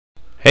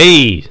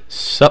Hey,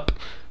 sup?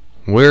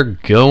 We're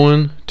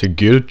going to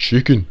get a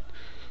chicken.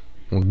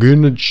 We're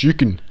getting a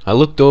chicken. I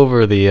looked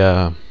over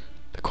the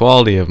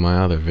quality of my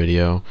other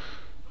video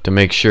to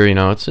make sure, you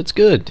know, it's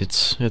good.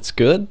 It's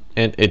good,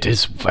 and it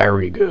is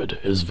very good.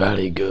 It's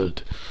very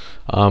good.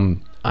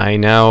 I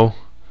now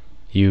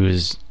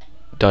use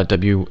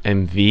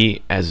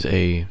 .wmv as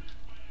a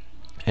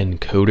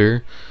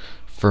encoder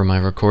for my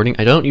recording.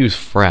 I don't use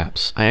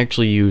fraps. I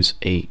actually use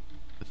a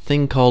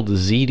thing called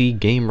ZD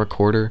game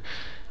recorder,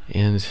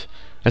 and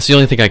that's the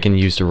only thing I can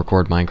use to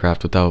record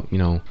Minecraft without, you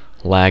know,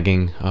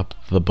 lagging up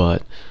the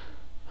butt.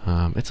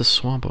 It's a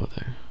swamp over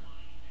there.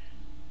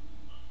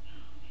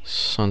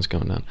 Sun's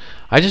going down.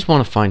 I just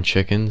want to find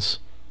chickens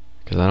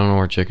because I don't know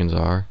where chickens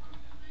are.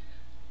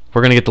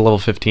 We're gonna get to level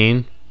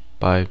 15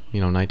 by,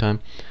 you know, nighttime,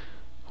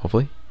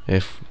 hopefully.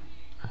 If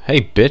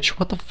hey bitch,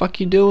 what the fuck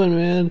you doing,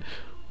 man?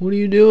 What are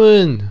you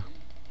doing?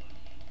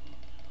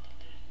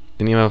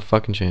 Didn't even have a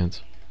fucking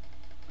chance.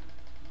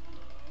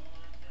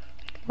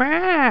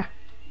 Ah,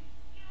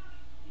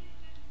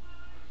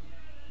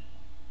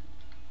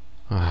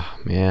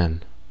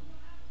 man.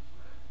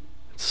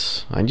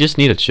 I just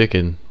need a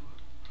chicken.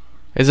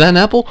 Is that an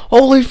apple?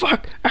 Holy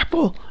fuck!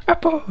 Apple!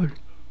 Apple!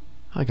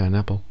 I got an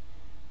apple.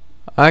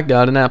 I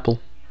got an apple.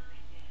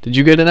 Did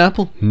you get an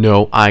apple?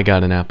 No, I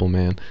got an apple,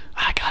 man.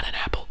 I got an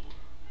apple.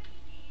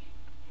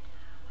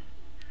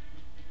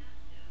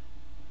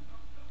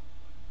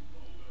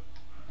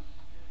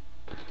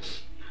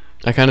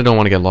 I kinda don't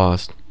want to get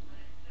lost.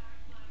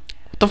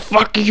 What the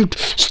fuck are you?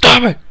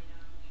 Stop it!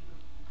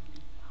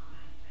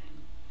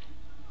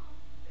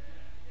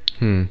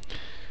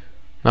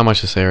 Not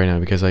much to say right now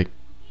because I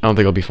don't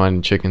think I'll be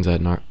finding chickens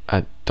at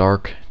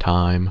dark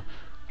time.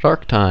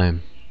 Dark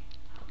time.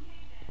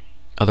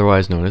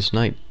 Otherwise known as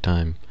night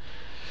time.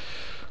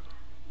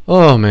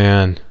 Oh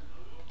man.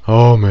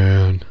 Oh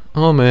man.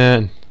 Oh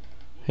man.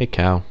 Hey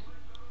cow.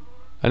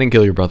 I didn't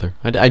kill your brother.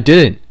 I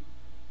didn't.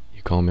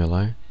 You call me a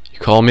liar? You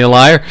call me a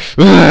liar?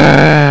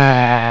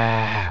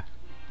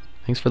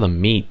 Thanks for the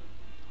meat,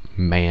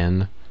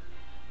 man.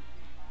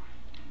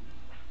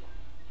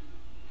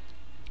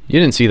 You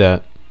didn't see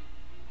that.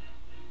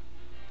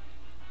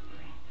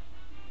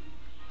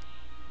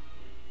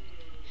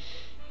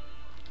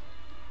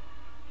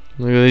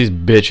 Look at these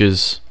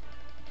bitches.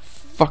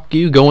 Fuck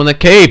you, go in the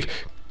cave.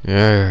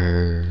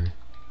 Arrgh.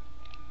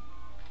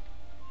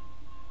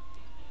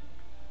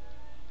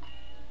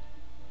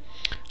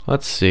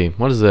 Let's see,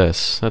 what is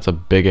this? That's a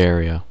big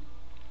area.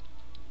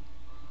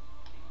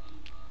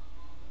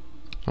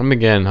 I'm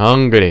getting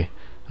hungry.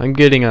 I'm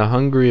getting a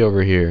hungry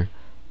over here.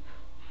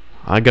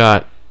 I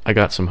got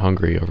some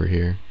hungry over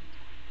here.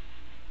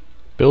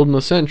 Building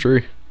a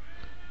sentry.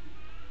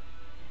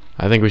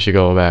 I think we should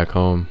go back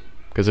home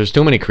because there's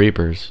too many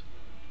creepers.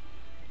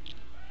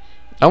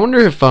 I wonder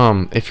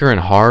if you're in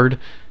hard,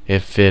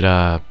 if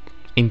it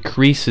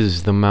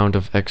increases the amount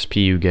of XP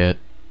you get.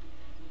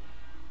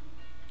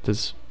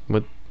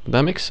 Would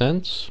that make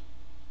sense?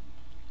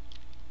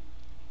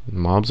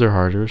 Mobs are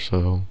harder,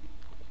 so.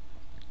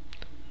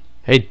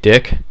 Hey,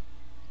 dick.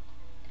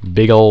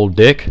 Big old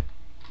dick.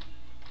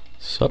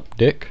 Sup,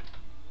 dick?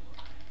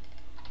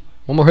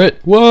 One more hit.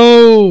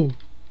 Whoa!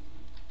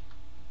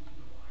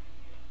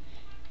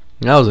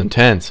 That was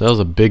intense. That was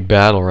a big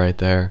battle right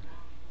there.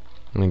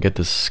 I'm gonna get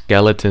this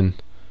skeleton.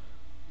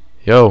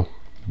 Yo,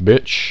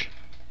 bitch.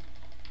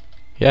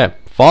 Yeah,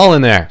 fall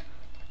in there.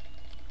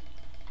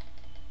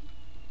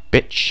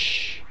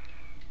 Bitch.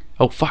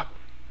 Oh, fuck.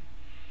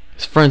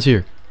 His friend's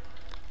here.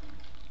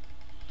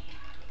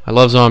 I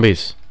love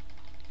zombies.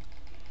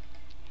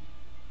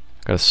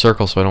 Got a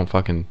circle so I don't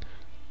fucking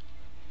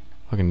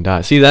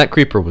die. See, that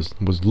creeper was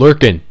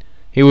lurking.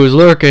 He was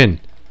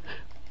lurking.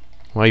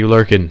 Why are you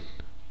lurking?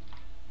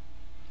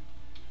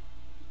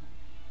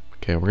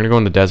 Okay, we're gonna go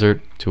in the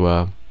desert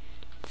to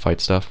fight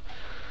stuff.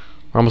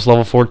 We're almost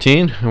level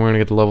 14, and we're gonna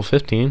get to level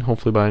 15.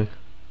 Hopefully by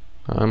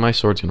my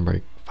sword's gonna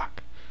break.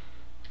 Fuck.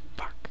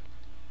 Fuck.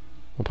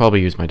 We'll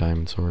probably use my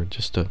diamond sword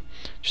just to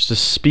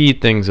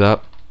speed things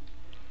up.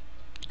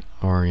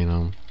 Or, you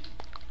know.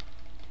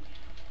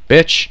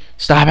 Bitch!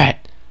 Stop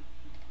it!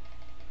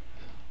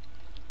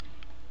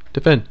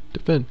 Defend!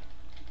 Defend!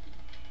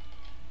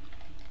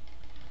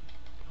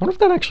 I wonder if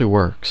that actually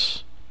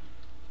works.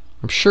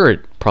 I'm sure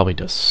it probably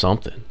does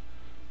something.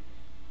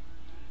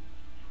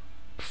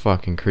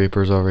 Fucking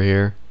creepers over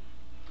here.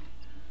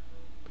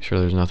 Make sure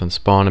there's nothing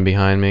spawning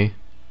behind me.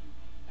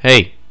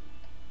 Hey!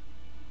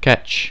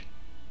 Catch!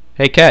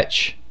 Hey,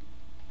 catch!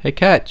 Hey,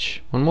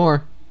 catch! One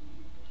more.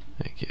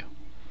 Thank you.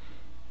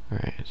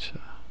 Alright.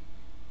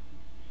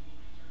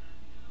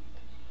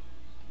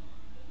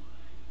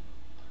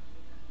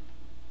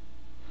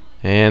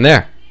 And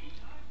there.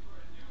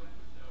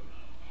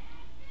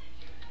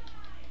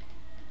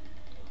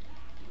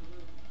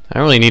 I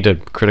don't really need to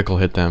critical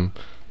hit them.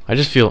 I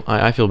just feel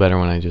I feel better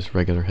when I just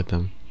regular hit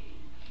them.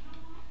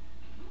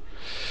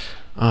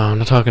 I'm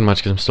not talking much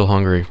because I'm still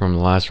hungry from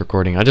the last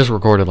recording. I just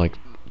recorded like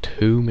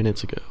 2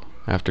 minutes ago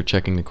after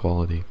checking the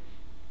quality.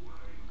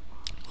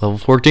 Level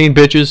 14,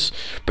 bitches.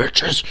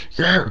 Bitches,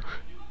 yeah.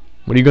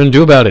 What are you gonna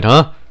do about it,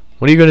 huh?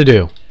 What are you gonna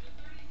do?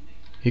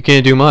 You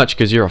can't do much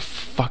because you're a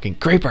fucking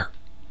creeper.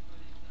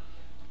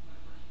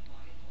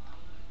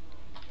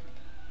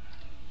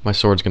 My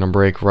sword's gonna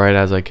break right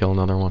as I kill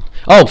another one.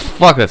 Oh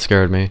fuck, that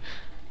scared me.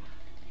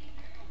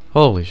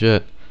 Holy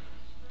shit.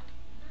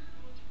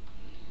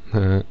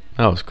 That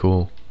was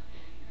cool.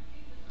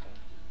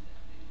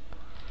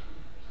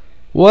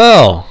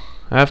 Well,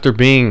 after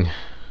being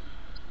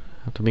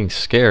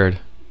scared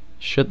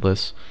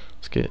shitless,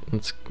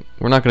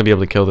 we're not gonna be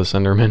able to kill this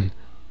Enderman.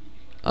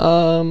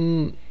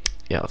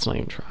 Yeah, let's not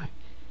even try.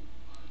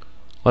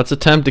 Let's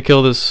attempt to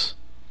kill this.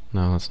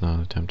 No, let's not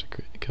attempt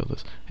to kill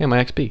this. Hey,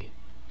 my XP.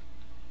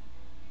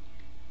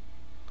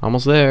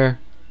 Almost there.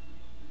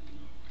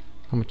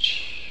 How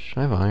much?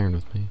 I have iron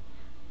with me.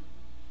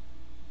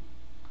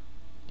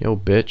 Yo,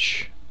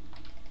 bitch.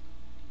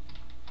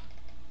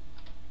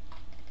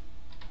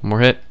 One more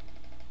hit.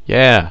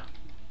 Yeah.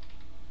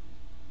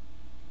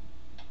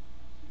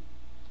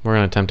 We're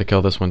gonna attempt to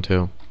kill this one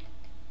too.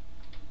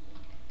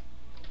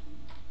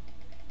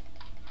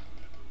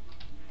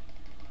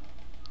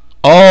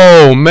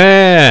 Oh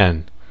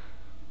man!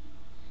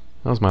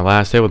 That was my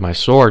last hit with my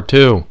sword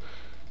too.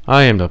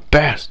 I am the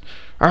best.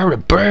 I'm the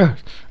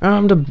best.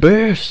 I'm the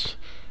best.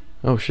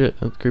 Oh shit,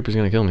 that creeper's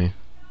gonna kill me.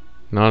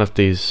 Not if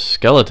these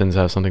skeletons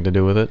have something to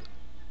do with it.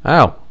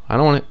 Ow! I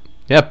don't want it.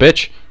 Yeah,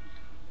 bitch.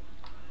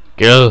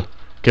 Kill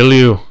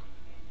you.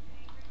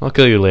 I'll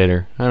kill you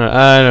later.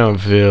 I don't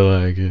feel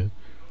like it.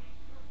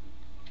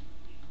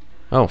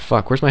 Oh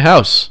fuck, where's my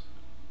house?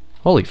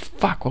 Holy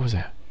fuck, what was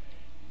that?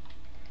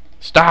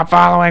 Stop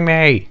following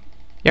me!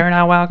 You're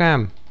not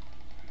welcome!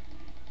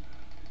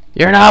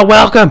 You're not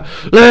welcome!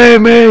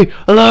 Leave me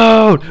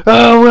alone!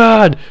 Oh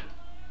god!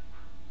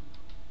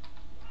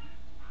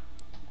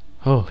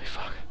 Holy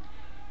fuck.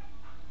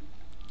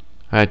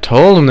 I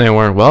told them they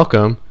weren't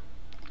welcome.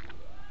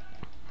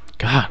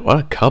 God, what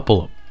a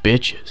couple of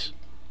bitches.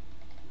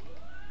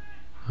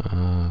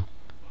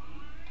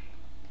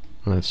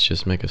 Let's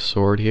just make a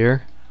sword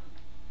here.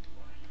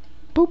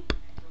 Boop.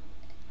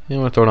 You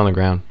want to throw it on the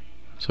ground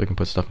so we can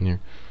put stuff in here.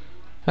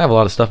 I have a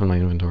lot of stuff in my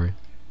inventory.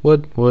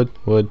 Wood,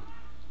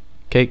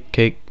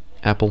 cake,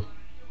 apple,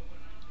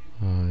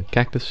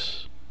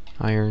 cactus,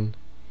 iron,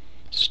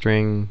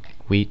 string,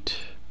 wheat,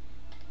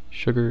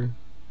 sugar,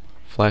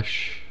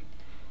 flesh.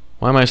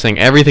 Why am I saying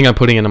everything I'm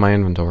putting into my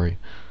inventory?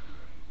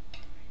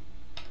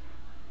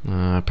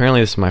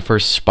 Apparently this is my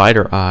first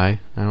spider eye.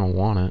 I don't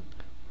want it.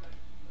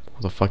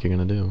 What the fuck are you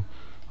gonna do?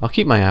 I'll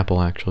keep my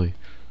apple actually,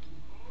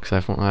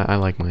 because I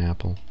like my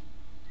apple.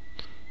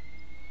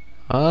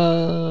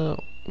 Wow,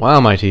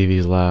 my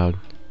TV's loud.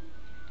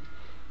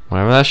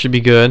 Whatever, that should be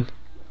good.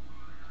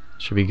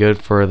 Should be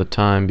good for the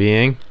time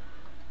being.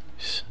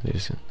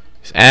 These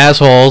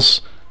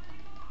assholes.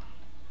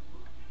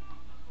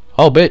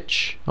 Oh,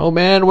 bitch. Oh,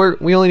 man,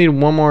 we only need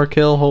one more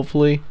kill,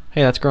 hopefully.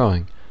 Hey, that's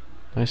growing.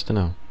 Nice to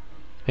know.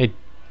 Hey,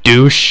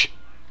 douche.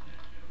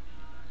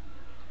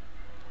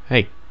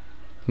 Hey,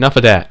 enough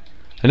of that.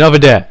 Enough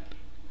of that.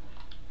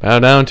 Bow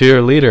down to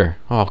your leader.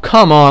 Oh,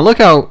 come on.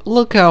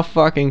 Look how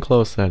fucking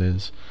close that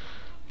is.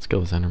 Let's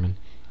kill this Enderman.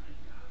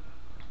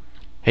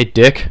 Hey,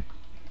 dick.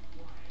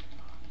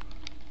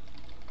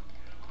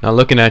 Not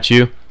looking at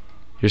you.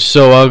 You're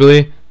so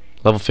ugly.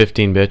 Level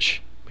 15, bitch.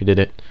 We did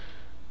it.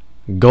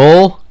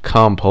 Goal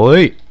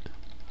complete.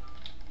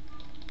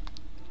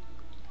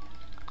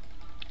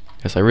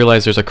 Yes, I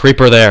realize there's a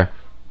creeper there.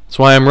 That's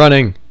why I'm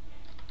running.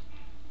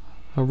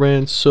 I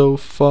ran so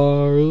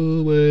far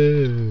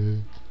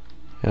away.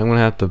 Yeah, I'm gonna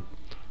have to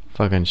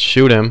fucking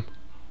shoot him.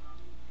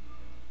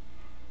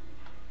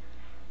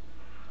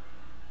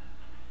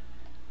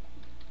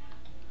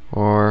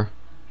 Or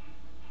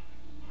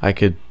I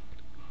could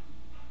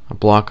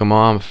block him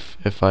off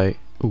if I...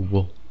 Ooh,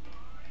 whoa.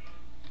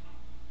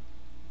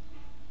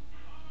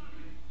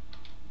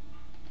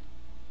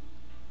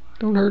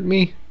 Don't hurt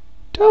me.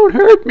 Don't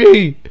hurt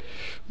me.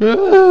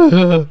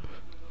 Ah.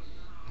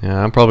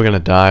 Yeah, I'm probably gonna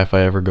die if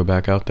I ever go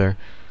back out there.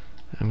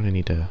 I'm gonna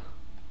need to...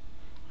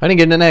 I didn't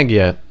get an egg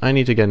yet. I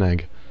need to get an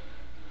egg.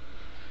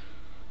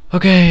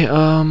 Okay, what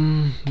are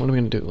we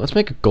gonna do? Let's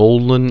make a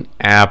golden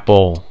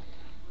apple.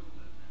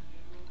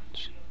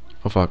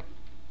 Oh fuck.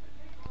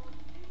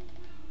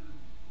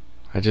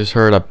 I just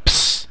heard a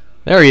psst.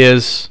 There he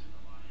is.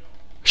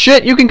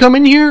 Shit, you can come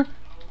in here?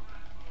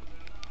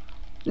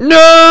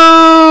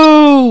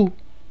 No!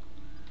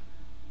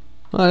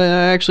 I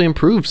actually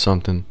improved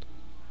something.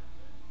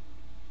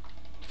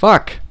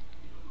 Fuck.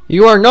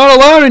 You are not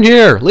allowed in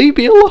here! Leave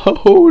me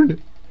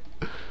alone!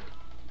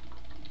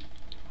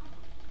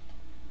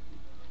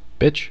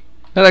 Bitch.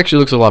 That actually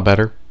looks a lot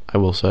better, I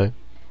will say.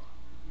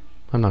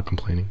 I'm not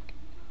complaining.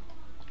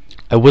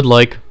 I would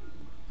like...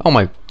 Oh,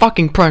 my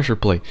fucking pressure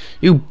plate.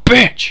 You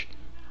bitch!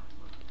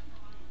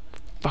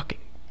 Fucking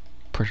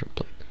pressure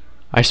plate.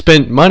 I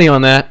spent money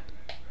on that.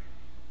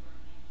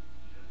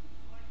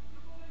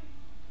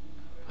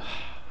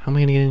 How am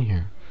I gonna get in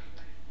here?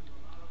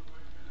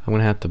 I'm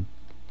gonna have to...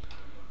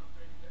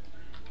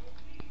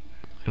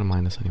 I don't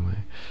mind this anyway.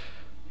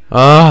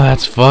 Oh,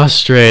 that's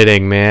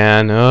frustrating,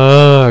 man.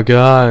 Oh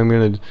God,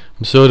 I'm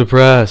so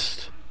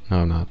depressed. No,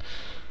 I'm not.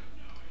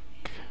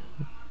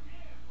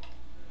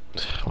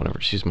 Whatever,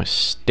 just use my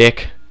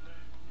stick.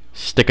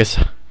 Stickers.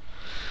 Oh,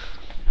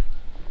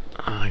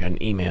 I got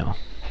an email.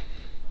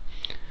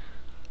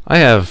 I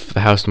have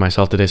the house to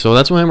myself today, so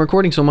that's why I'm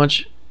recording so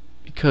much,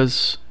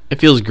 because it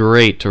feels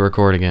great to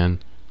record again.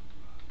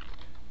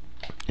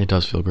 It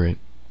does feel great.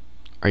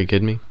 Are you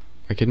kidding me?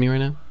 Are you kidding me right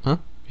now? Huh?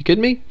 You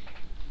kidding me?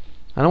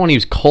 I don't want to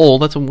use coal.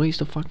 That's a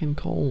waste of fucking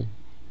coal.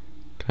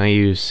 Can I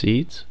use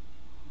seeds?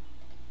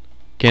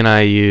 Can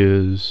I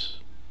use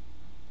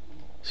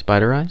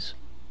spider eyes?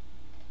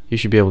 You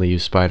should be able to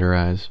use spider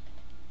eyes.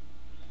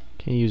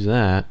 Can't use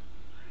that.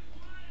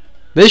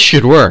 This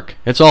should work.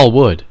 It's all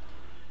wood.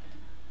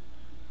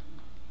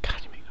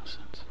 God, you make no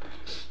sense.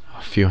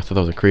 Oh, phew, I thought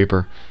that was a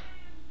creeper.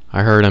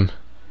 I heard him.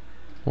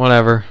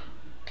 Whatever.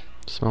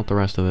 Smelt the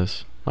rest of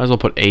this. Might as well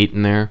put 8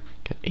 in there.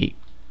 Get 8.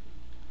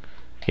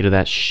 8 of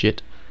that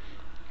shit.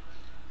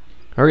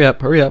 Hurry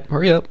up, hurry up,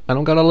 hurry up. I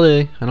don't got all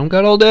day. I don't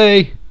got all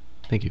day.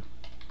 Thank you.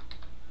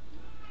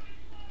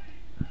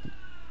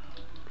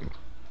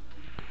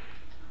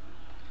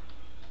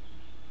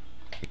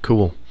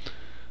 Cool.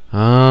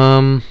 What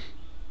are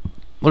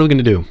we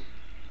gonna do?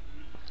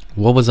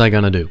 What was I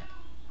gonna do?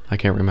 I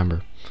can't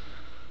remember.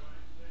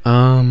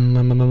 Oh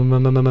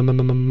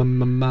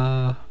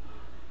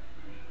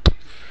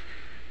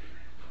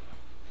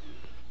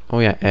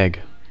yeah,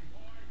 egg.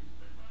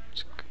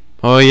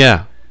 Oh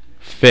yeah,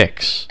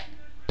 fix.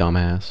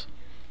 Dumbass.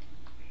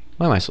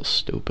 Why am I so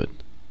stupid?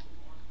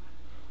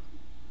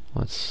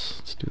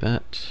 Let's do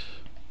that.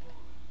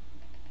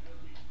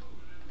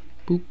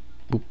 Boop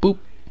boop boop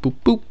boop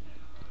boop.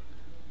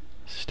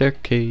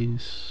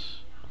 Staircase.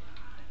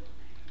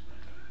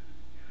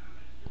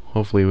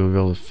 Hopefully we'll be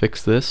able to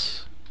fix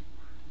this.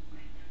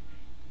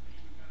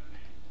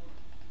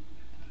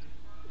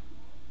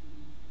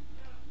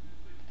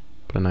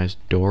 Put a nice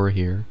door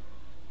here.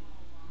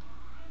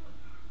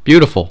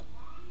 Beautiful.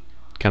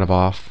 Kind of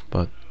off,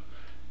 but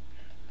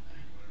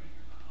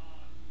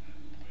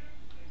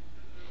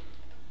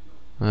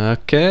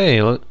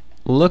okay,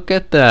 look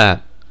at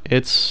that.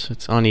 It's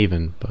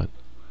uneven, but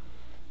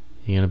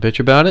you gonna bitch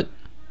about it?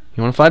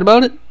 You wanna fight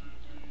about it?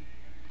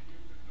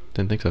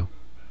 Didn't think so.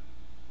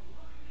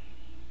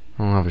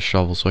 I don't have a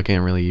shovel, so I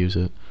can't really use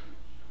it.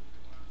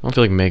 I don't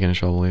feel like making a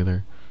shovel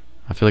either.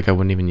 I feel like I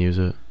wouldn't even use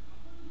it.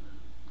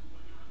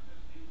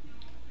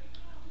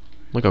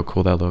 Look how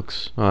cool that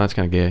looks. Oh, that's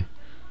kind of gay.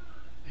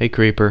 Hey,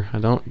 creeper.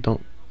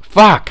 Don't.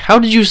 Fuck! How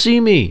did you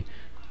see me?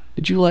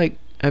 Did you, like,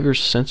 have your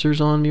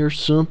sensors on me or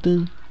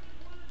something?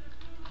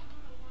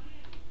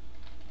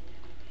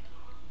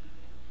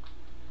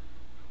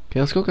 Okay,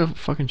 let's go get a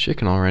fucking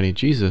chicken already.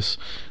 Jesus.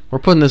 We're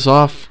putting this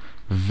off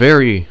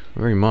very,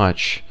 very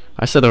much.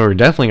 I said that we were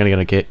definitely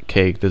gonna get a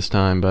cake this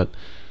time, but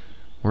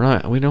we're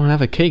not. We don't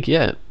have a cake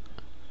yet.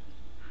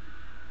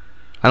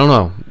 I don't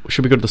know.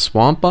 Should we go to the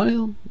swamp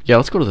biome? Yeah,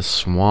 let's go to the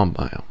swamp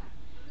biome.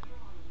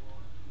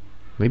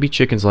 Maybe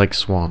chickens like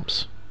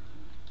swamps.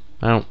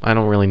 I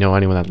don't really know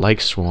anyone that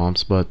likes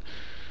swamps, but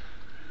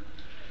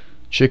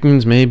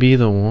chickens may be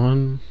the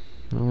one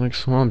that likes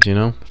swamps, you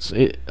know?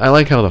 I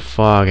like how the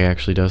fog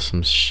actually does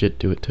some shit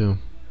to it too.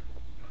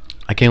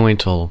 I can't wait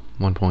until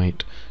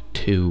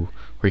 1.2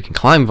 where you can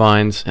climb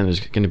vines and there's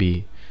gonna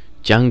be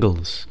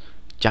jungles.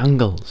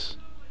 Jungles.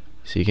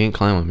 So you can't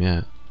climb them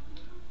yet,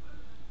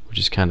 which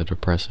is kind of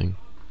depressing.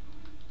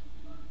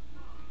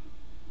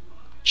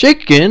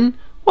 Chicken?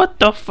 What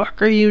the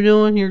fuck are you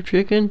doing here,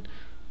 chicken?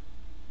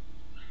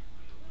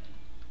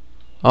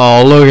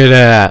 Oh, look at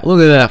that.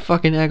 Look at that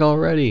fucking egg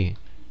already.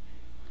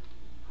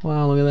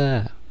 Wow, look at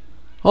that.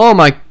 Oh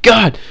my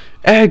god.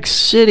 Egg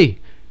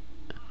City.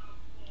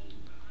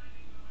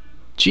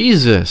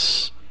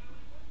 Jesus.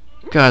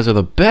 You guys are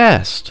the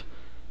best.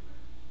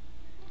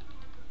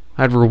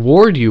 I'd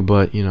reward you,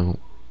 but, you know,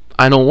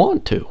 I don't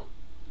want to.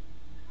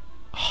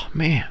 Oh,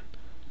 man.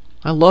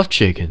 I love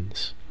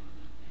chickens.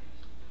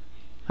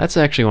 That's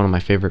actually one of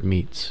my favorite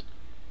meats.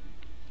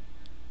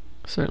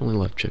 I certainly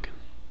love chicken.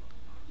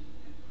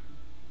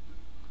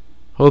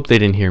 Hope they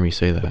didn't hear me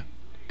say that,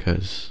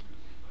 because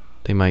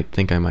they might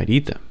think I might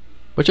eat them.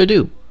 Which I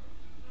do,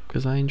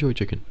 because I enjoy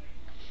chicken.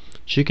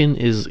 Chicken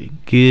is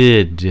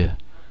good.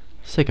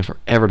 It's taking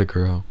forever to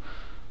grow.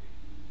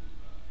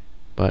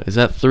 But is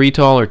that 3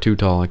 tall or 2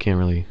 tall? I can't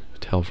really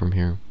tell from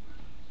here.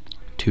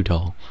 2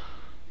 tall.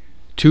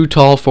 2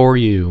 tall for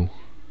you.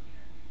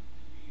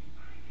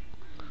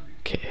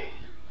 Okay.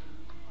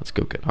 Let's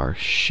go get our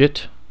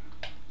shit.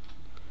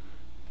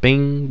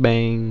 Bing,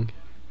 bang,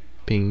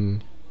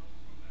 bing.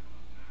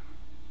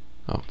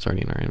 Oh, it's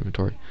already in our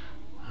inventory.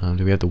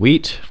 Do we have the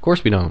wheat? Of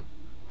course we don't.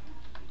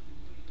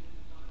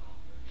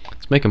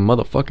 Let's make a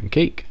motherfucking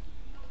cake.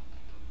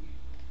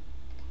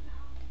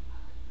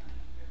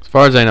 As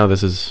far as I know,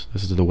 this is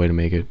the way to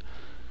make it.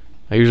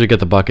 I usually get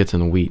the buckets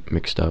and the wheat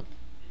mixed up.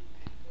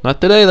 Not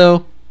today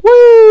though.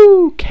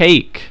 Woo!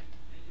 Cake.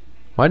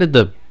 Why did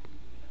the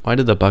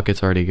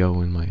buckets already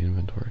go in my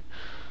inventory?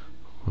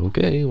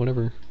 Okay,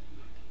 whatever.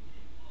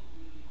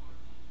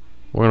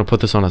 We're gonna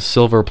put this on a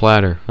silver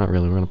platter. Not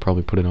really. We're gonna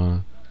probably put it on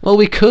a... Well,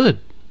 we could.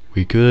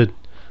 We could.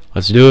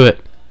 Let's do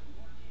it.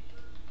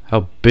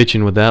 How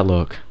bitchin' would that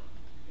look?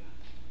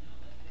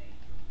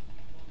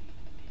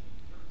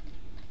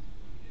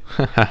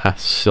 Haha,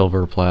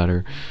 silver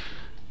platter.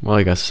 More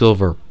like a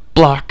silver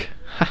block.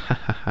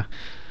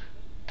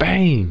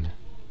 Bang!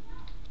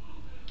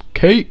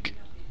 Cake,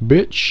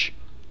 bitch.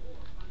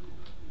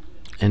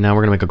 And now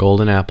we're gonna make a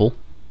golden apple.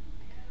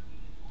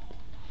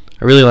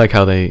 I really like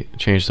how they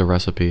changed the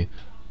recipe.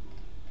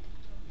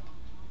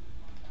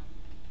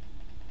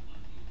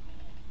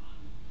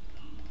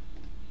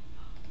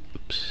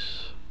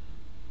 Oops.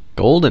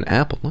 Golden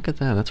apple. Look at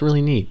that. That's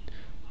really neat.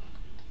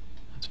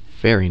 That's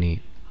very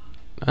neat.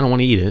 I don't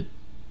want to eat it.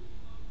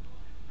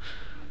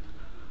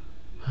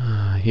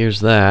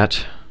 Here's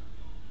that.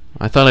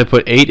 I thought I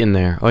put 8 in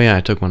there. Oh yeah,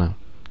 I took one out.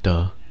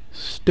 Duh.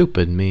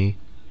 Stupid me.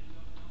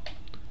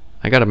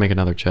 I gotta make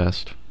another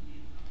chest.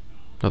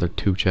 Another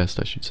 2 chests,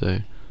 I should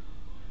say.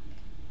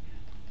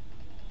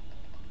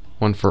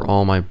 One for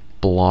all my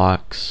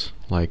blocks,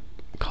 like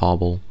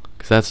cobble.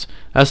 Because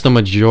that's the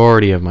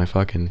majority of my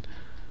fucking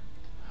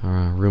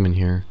room in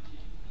here.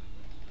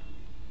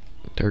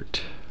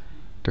 Dirt.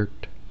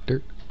 Dirt.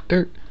 Dirt.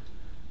 Dirt.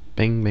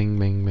 Bang, bang,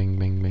 bang, bang,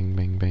 bang, bang,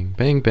 bang, bang,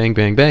 bang, bang,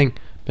 bang, bang,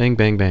 bang,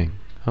 bang, bang.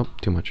 Oh,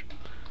 too much.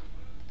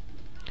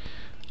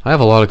 I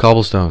have a lot of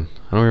cobblestone.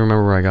 I don't even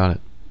remember where I got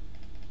it.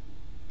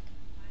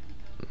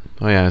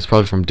 Oh yeah, it's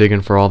probably from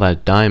digging for all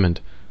that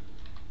diamond.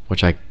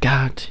 Which I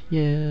got,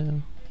 yeah.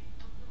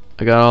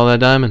 I got all that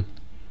diamond.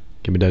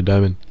 Give me that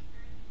diamond.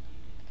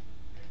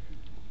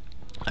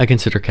 I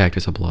consider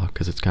cactus a block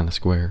because it's kind of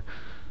square.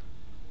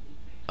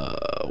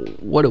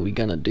 What are we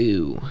gonna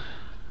do?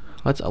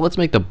 Let's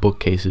make the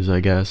bookcases,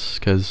 I guess,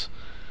 because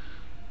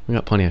we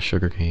got plenty of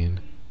sugarcane.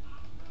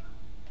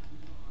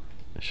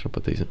 I should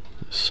put these in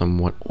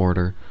somewhat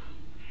order.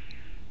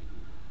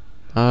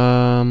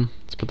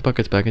 Let's put the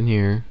buckets back in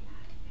here.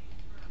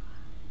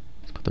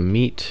 Let's put the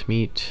meat,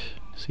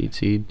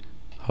 seed,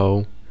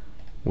 hoe,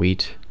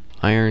 wheat,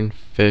 iron,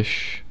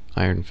 fish,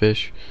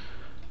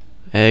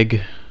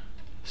 egg,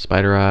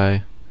 spider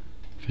eye,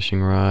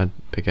 fishing rod,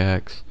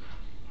 pickaxe,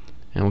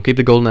 and we'll keep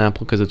the golden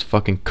apple because it's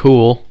fucking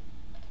cool.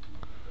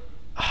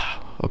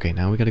 Okay,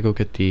 now we gotta go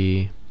get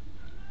the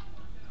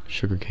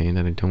sugarcane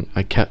that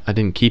I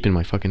didn't keep in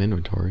my fucking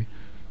inventory.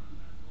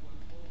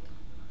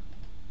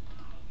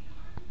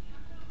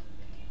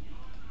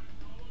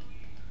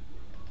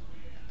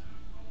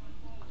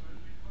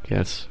 Okay,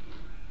 that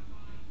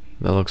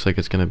looks like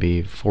it's gonna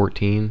be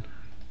 14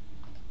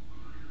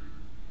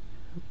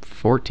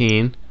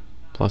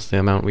 plus the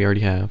amount we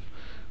already have,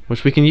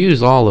 which we can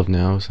use all of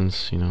now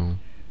since, you know,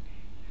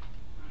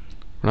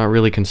 we're not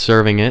really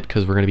conserving it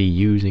because we're gonna be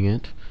using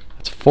it.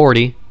 That's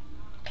 40,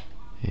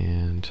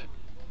 and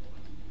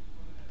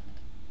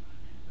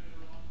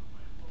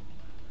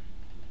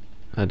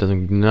that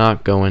doesn't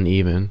not go in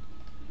even,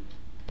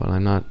 but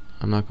I'm not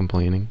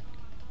complaining.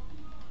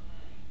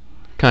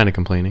 Kind of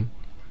complaining.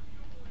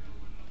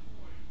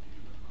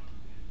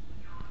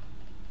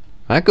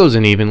 That goes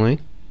in evenly.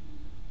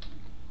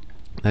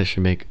 That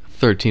should make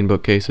 13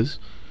 bookcases,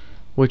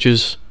 which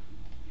is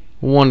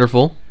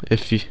wonderful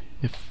if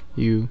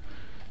you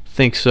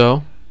think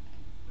so.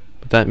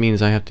 But that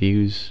means I have to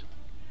use...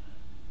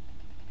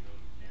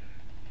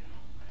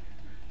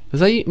 Does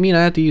that mean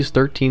I have to use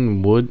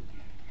 13 wood?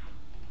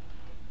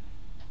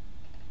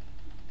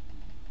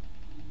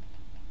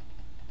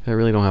 I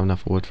really don't have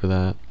enough wood for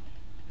that.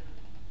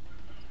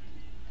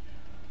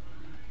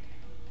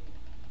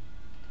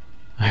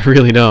 I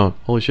really don't.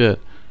 Holy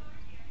shit.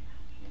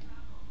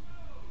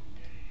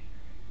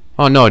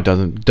 Oh no, it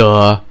doesn't.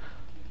 Duh.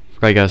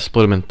 Forgot I gotta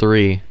split them in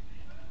 3.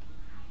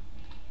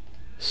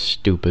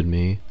 Stupid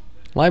me.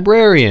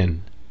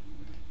 Librarian!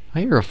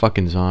 I hear a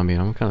fucking zombie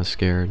and I'm kinda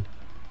scared.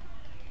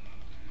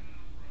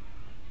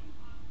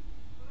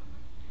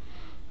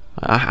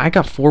 I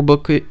got 4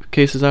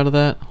 bookcases out of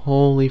that.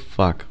 Holy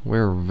fuck.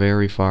 We're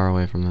very far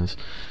away from this.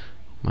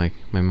 My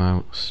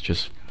mouse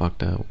just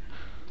fucked out.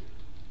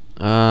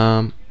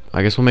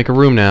 I guess we'll make a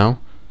room now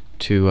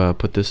to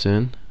put this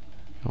in.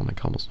 Oh, my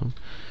cobblestone.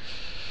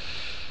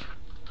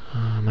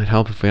 Might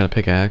help if we had a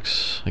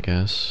pickaxe, I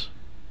guess.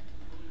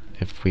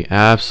 If we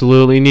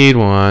absolutely need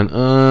one.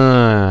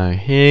 I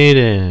hate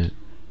it.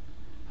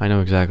 I know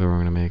exactly where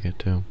we're gonna make it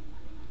too.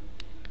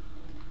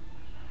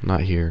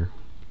 Not here.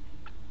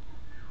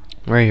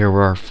 Right here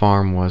where our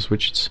farm was,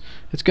 which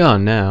it's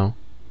gone now,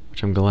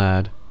 which I'm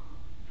glad.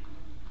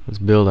 Let's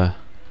build a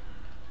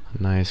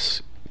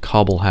nice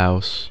cobble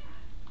house.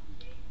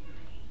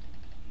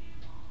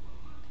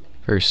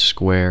 Very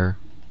square.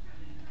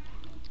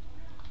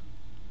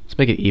 Let's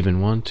make it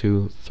even. 1,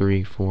 2,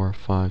 3, 4,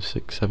 5,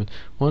 6, 7.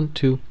 1,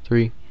 2,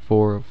 3,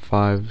 4,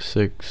 5,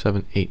 6,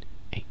 7, 8.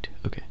 8.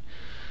 Okay.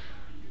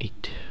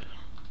 8.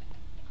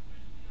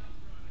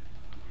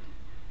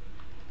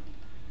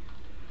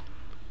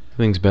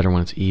 Everything's better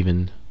when it's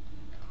even.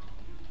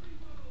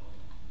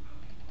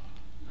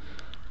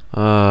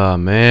 Oh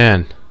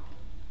man.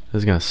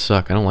 This is gonna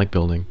suck. I don't like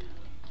building.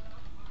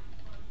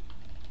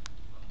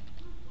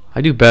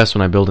 I do best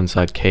when I build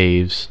inside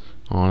caves,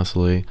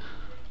 honestly.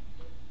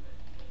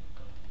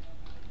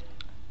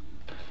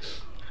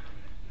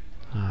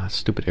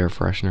 Stupid air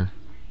freshener.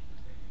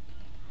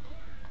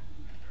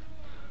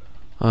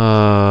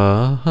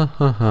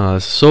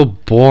 It's so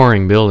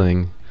boring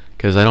building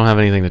because I don't have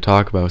anything to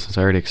talk about since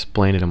I already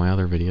explained it in my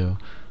other video.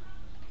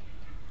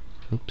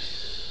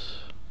 Oops.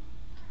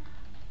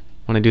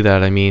 When I do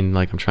that, I mean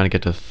like I'm trying to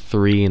get to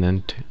 3 and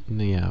then 2.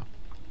 Yeah.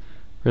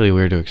 Really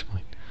weird to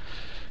explain.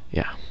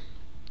 Yeah.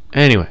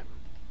 Anyway.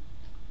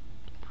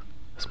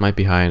 This might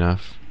be high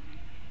enough.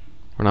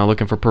 We're not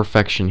looking for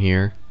perfection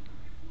here.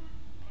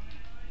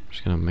 I'm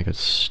just gonna make a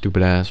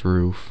stupid ass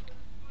roof.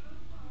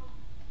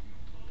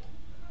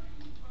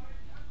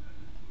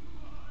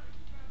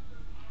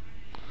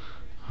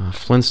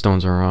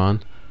 Flintstones are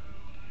on.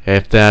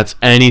 If that's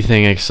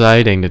anything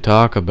exciting to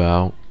talk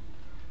about.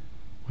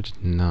 Which is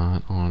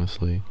not,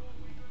 honestly.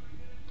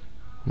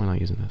 Why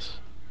not using this?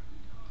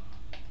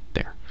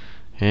 There.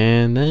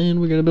 And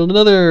then we're gonna build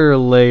another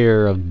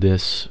layer of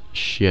this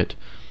shit.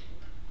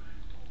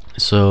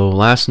 So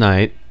last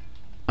night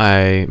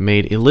I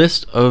made a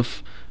list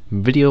of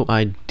video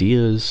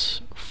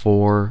ideas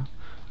for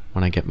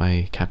when I get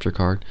my capture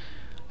card,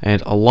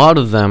 and a lot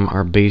of them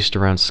are based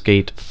around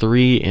Skate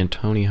 3 and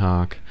Tony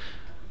Hawk.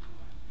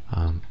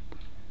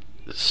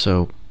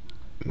 So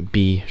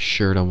be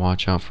sure to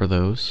watch out for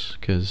those,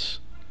 because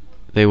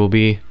they will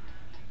be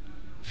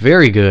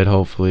very good,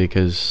 hopefully,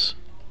 because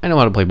I know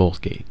how to play both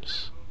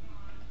games.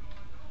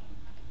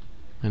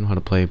 I know how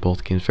to play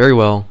both games very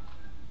well,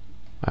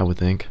 I would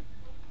think.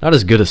 Not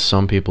as good as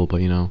some people,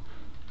 but you know,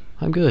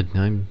 I'm good.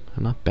 I'm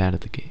not bad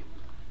at the game.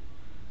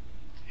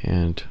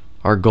 And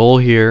our goal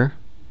here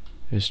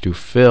is to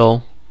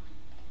fill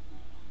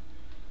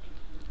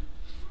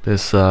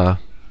this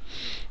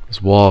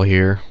this wall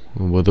here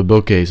with the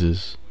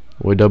bookcases.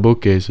 With the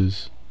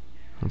bookcases.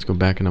 Let's go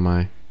back into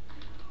my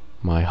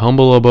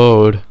humble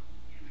abode.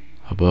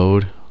 A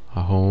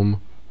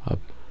home,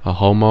 a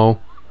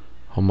homo.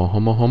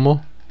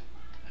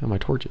 And my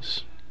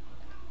torches.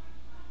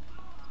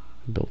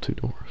 Built 2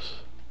 doors.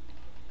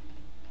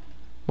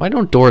 Why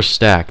don't doors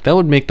stack? That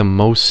would make the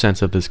most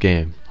sense of this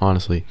game,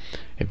 honestly.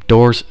 If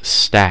doors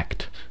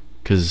stacked,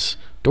 because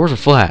doors are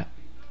flat,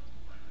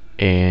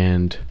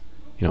 and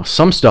you know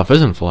some stuff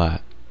isn't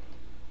flat.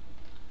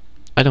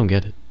 I don't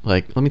get it.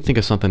 Like, let me think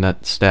of something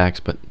that stacks,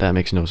 but that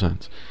makes no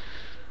sense.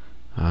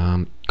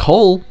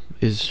 Coal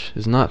is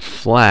not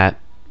flat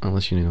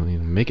unless you don't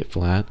even make it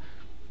flat.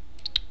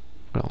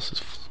 What else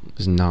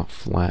is not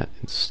flat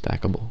and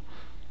stackable?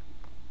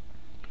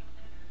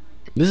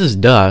 This is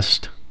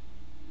dust,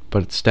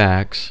 but it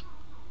stacks.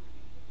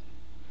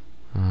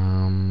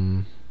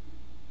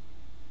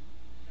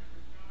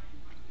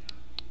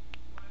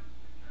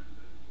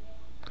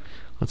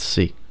 Let's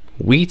see.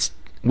 Wheat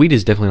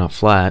is definitely not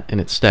flat,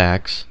 and it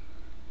stacks.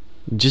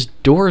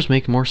 Just doors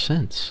make more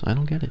sense. I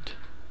don't get it.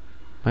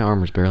 My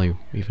armor's barely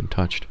even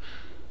touched.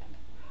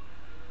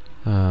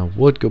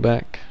 Wood, go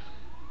back.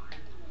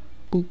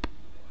 Boop,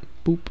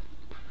 boop.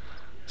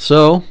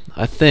 So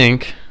I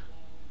think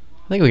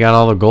we got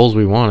all the goals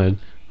we wanted.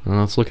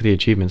 Let's look at the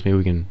achievements. Maybe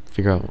we can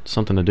figure out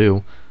something to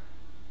do.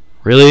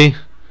 Really?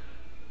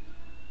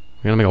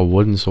 We're gonna make a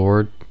wooden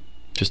sword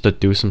just to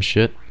do some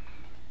shit?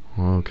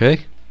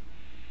 Okay.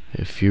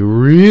 If you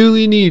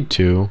really need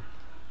to.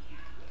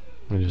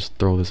 I'm gonna just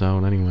throw this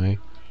out anyway.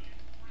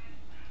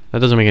 That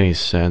doesn't make any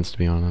sense, to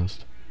be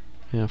honest.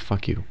 Yeah,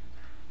 fuck you.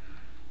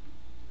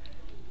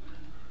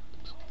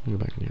 Go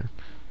back in here.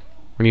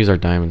 We're gonna use our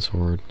diamond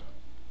sword.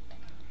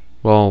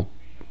 Well,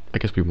 I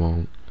guess we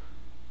won't.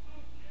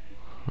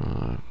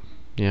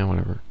 Yeah,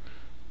 whatever.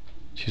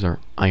 Let's use our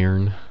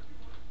iron.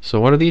 So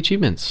what are the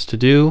achievements to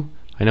do?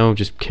 I know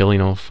just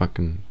killing all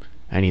fucking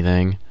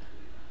anything.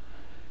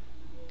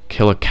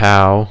 Kill a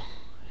cow,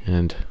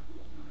 and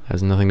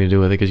has nothing to do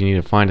with it because you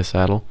need to find a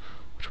saddle,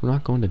 which we're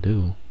not going to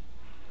do.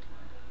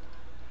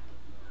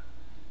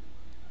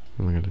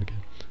 Oh my god, again.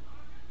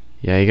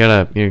 Yeah,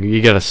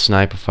 you gotta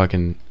snipe a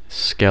fucking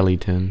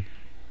skeleton.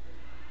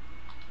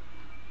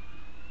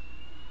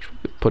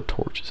 Put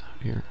torches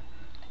out here,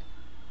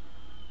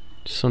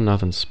 just so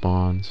nothing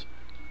spawns.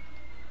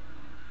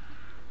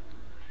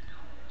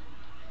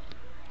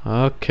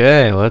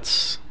 Okay,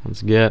 let's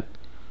get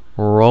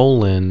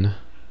rolling.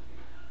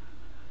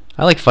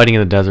 I like fighting in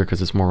the desert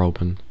because it's more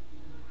open.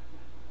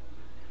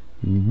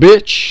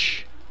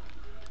 Bitch!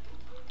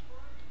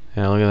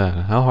 Yeah, look at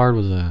that. How hard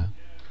was that?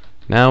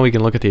 Now we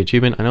can look at the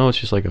achievement. I know it's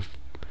just like a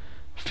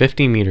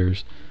 50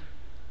 meters.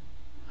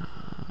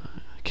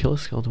 Kill a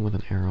skeleton with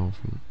an arrow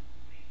from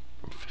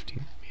 50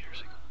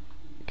 meters ago.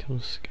 Kill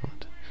a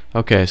skeleton.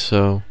 Okay,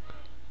 so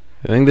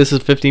I think this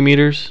is 50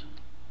 meters.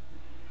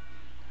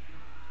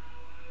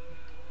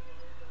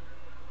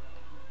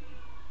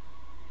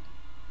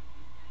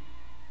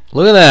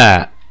 Look at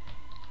that!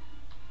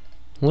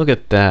 Look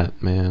at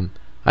that, man.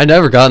 I've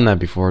never gotten that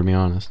before, to be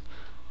honest.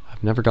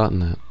 I've never gotten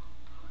that.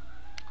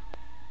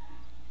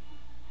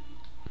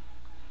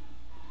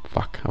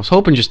 Fuck. I was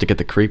hoping just to get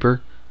the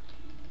creeper.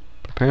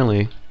 But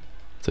apparently,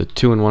 it's a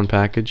 2-in-1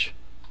 package.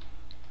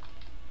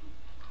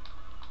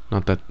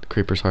 Not that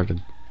creeper's hard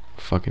to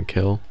fucking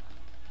kill.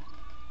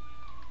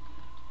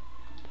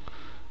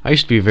 I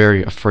used to be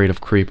very afraid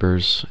of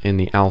creepers in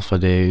the alpha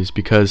days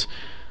because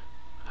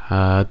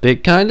they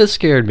kind of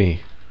scared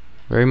me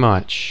very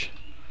much.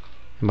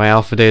 And by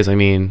alpha days, I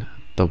mean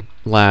the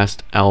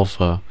last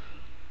alpha.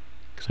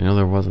 Because I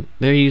know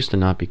there used to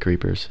not be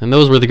creepers. And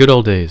those were the good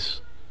old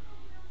days.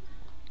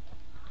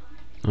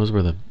 Those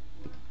were the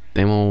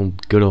damn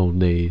old good old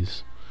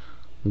days.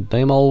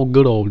 Damn old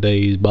good old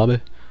days,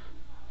 Bobby.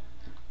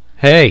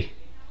 Hey,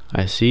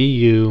 I see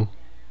you.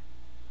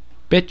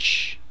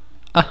 Bitch.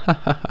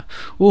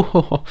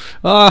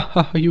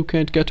 You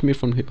can't get me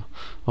from here.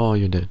 Oh,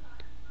 you did.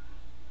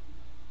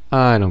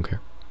 I don't care.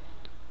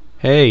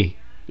 Hey.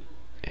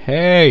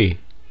 Hey.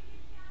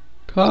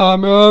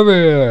 Come over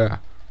here.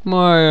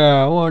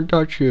 Maya, I want to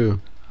touch you.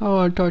 I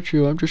want to touch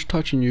you. I'm just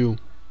touching you.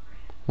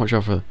 Watch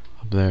out for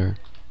up there.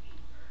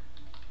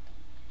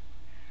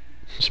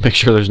 Just make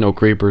sure there's no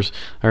creepers.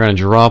 They're gonna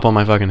drop on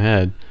my fucking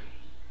head.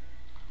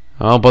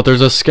 Oh, but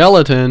there's a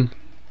skeleton.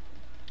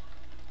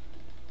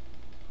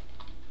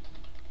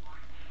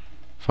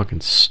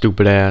 Fucking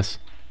stupid ass.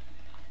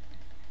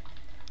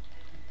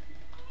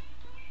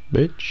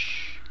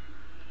 Bitch.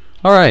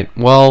 Alright,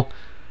 well,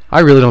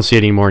 I really don't see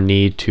any more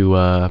need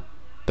to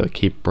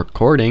keep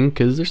recording,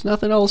 because there's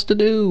nothing else to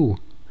do.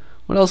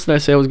 What else did I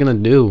say I was gonna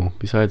do,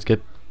 besides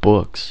get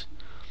books?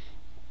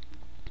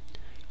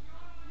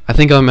 I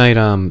think I might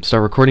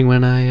start recording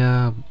when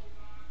I,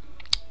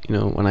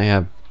 when I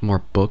have more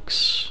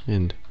books,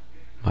 and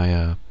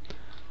my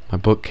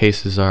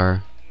bookcases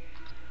are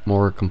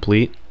more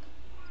complete.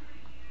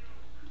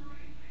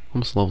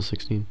 Almost level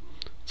 16.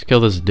 Let's kill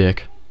this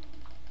dick.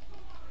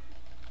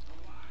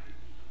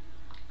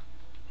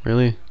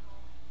 Really?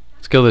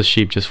 Let's kill this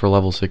sheep just for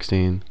level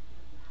 16.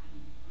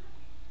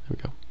 There we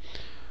go.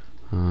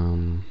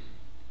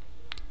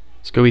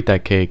 Let's go eat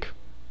that cake.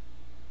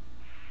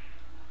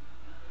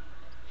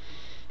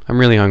 I'm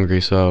really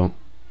hungry, so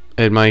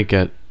it might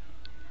get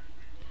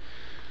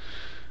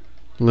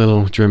a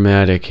little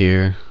dramatic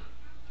here.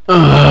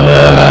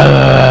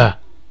 Well,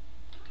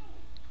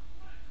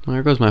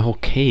 there goes my whole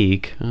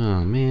cake.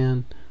 Oh,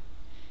 man.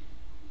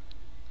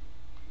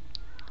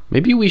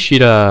 Maybe we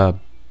should,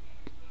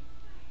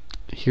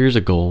 here's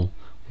a goal.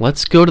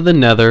 Let's go to the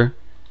nether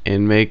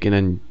and make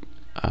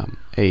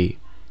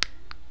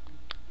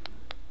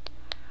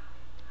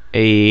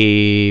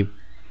a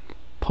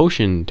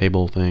potion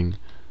table thing.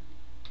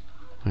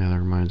 Yeah, that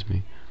reminds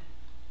me.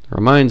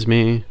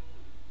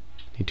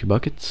 Need 2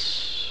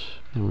 buckets.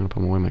 I'm gonna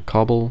put away my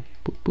cobble.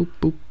 Boop, boop,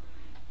 boop.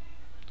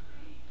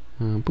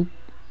 Boop.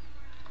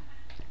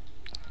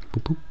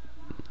 Boop, boop.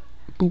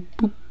 Boop,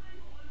 boop.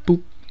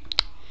 Boop.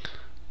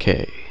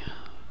 Okay.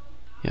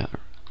 Yeah.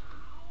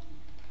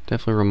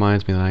 Definitely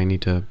reminds me that I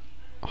need to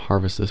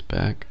harvest this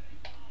back.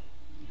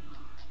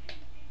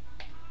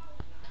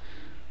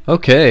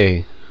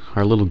 Okay.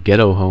 Our little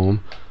ghetto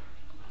home.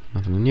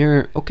 Nothing in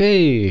here.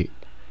 Okay.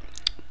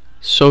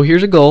 So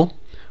here's a goal.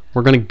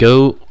 We're gonna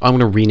go. I'm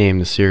gonna rename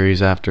the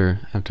series after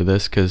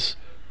this, because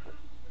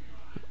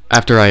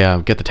after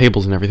I get the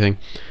tables and everything,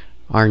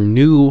 our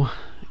new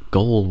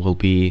goal will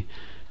be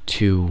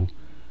to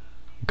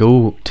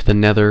go to the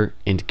nether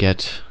and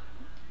get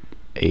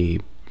a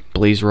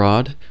blaze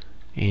rod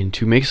and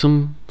to make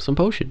some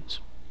potions.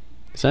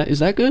 Is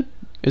that good?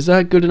 Is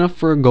that good enough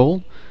for a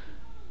goal?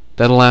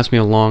 That'll last me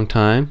a long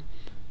time.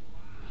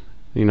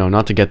 You know,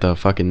 not to get the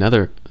fucking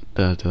nether,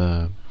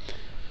 the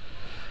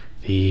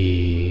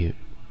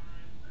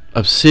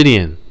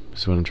obsidian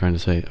is what I'm trying to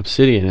say.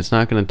 Obsidian. It's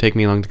not going to take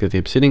me long to get the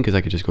obsidian, because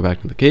I could just go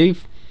back to the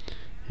cave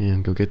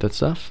and go get that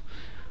stuff.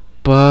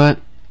 But,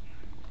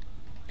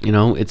 you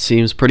know, it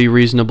seems pretty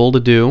reasonable to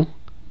do.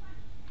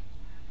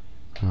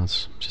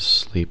 Let's just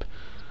sleep.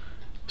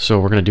 So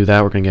we're going to do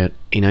that. We're going to get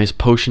a nice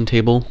potion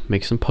table,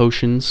 make some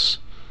potions.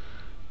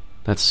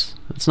 That's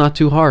not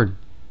too hard.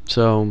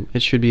 So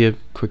it should be a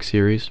quick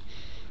series.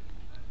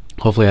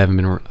 Hopefully I've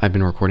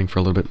been recording for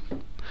a little bit,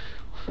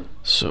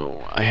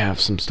 so I have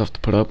some stuff to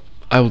put up.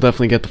 I will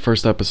definitely get the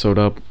first episode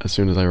up as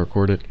soon as I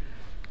record it.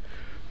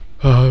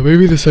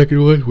 Maybe the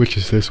second one, which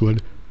is this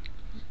one.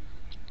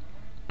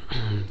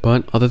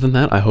 But other than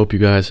that, I hope you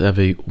guys have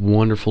a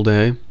wonderful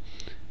day,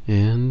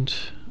 and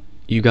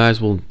you guys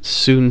will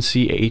soon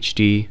see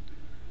HD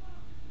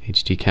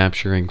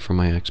capturing from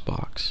my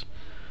Xbox.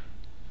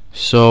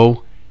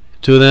 So,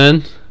 till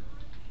then,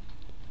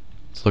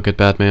 let's look at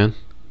Batman.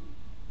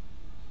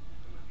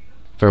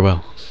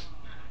 Farewell.